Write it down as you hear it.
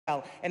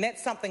and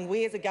that's something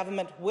we as a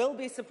government will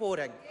be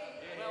supporting.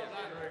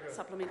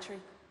 Supplementary.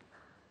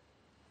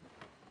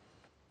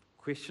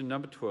 Question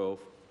number 12.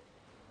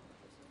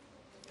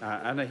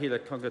 Anahila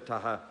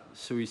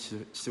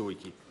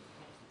Kanongata'a-Suisuiki.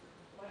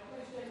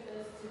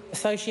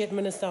 Associate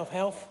Minister of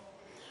Health,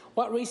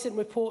 what recent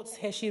reports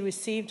has she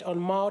received on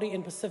Māori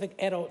and Pacific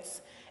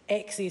adults'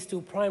 access to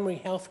primary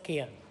health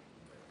care?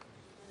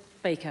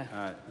 Speaker.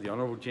 The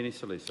Honourable Jenny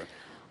Salesa.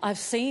 I've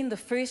seen the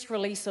first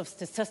release of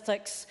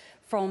statistics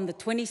from the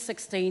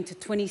 2016 to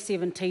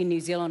 2017 New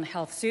Zealand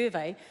Health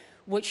Survey,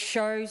 which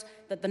shows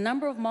that the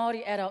number of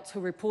Māori adults who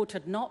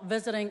reported not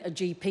visiting a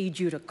GP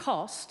due to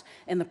cost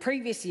in the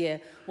previous year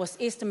was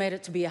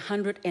estimated to be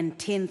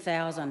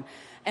 110,000,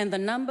 and the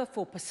number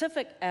for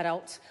Pacific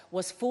adults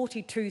was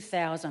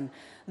 42,000.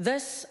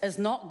 This is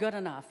not good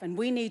enough, and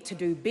we need to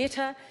do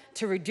better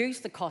to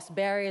reduce the cost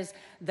barriers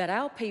that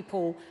our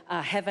people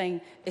are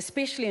having,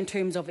 especially in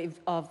terms of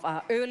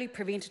early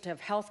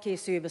preventative healthcare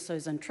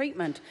services and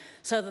treatment,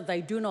 so that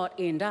they do not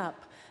end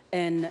up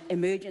in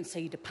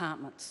emergency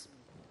departments.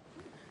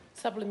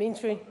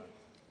 Supplementary.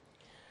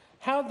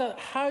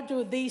 How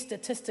do these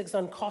statistics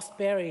on cost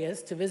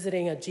barriers to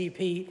visiting a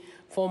GP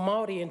for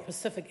Māori and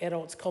Pacific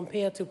adults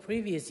compare to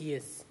previous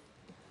years?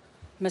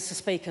 Mr.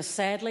 Speaker,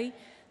 sadly,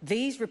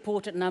 these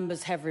reported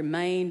numbers have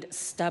remained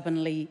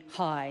stubbornly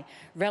high,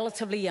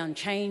 relatively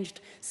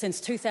unchanged since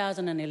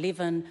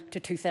 2011 to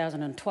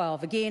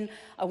 2012. Again,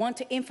 I want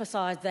to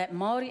emphasise that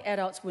Māori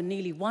adults were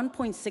nearly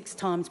 1.6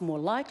 times more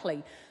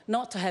likely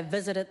not to have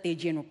visited their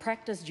general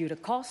practice due to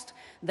cost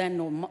than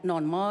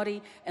non-Māori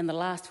in the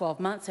last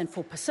 12 months, and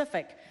for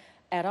Pacific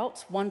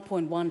adults,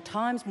 1.1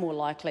 times more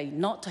likely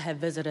not to have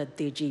visited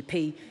their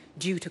GP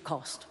due to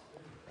cost.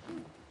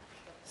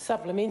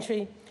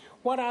 Supplementary.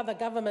 What are the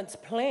government's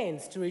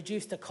plans to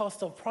reduce the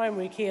cost of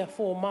primary care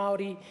for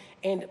Māori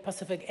and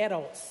Pacific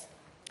adults?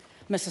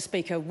 Mr.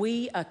 Speaker,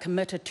 we are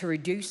committed to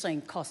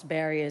reducing cost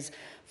barriers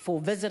for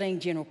visiting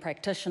general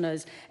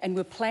practitioners, and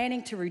we're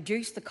planning to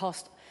reduce the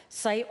cost,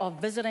 say,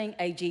 of visiting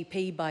a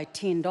GP by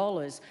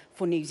 $10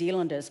 for New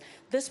Zealanders.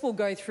 This will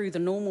go through the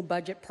normal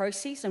budget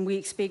process, and we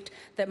expect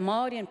that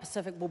Māori and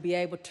Pacific will be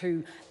able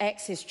to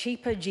access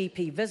cheaper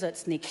GP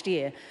visits next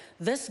year.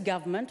 This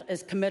government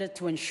is committed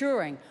to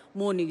ensuring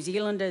more New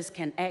Zealanders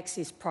can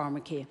access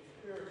primary care.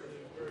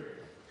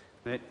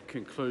 That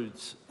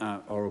concludes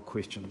oral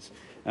questions.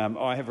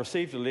 I have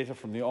received a letter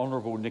from the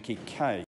Honourable Nikki Kay.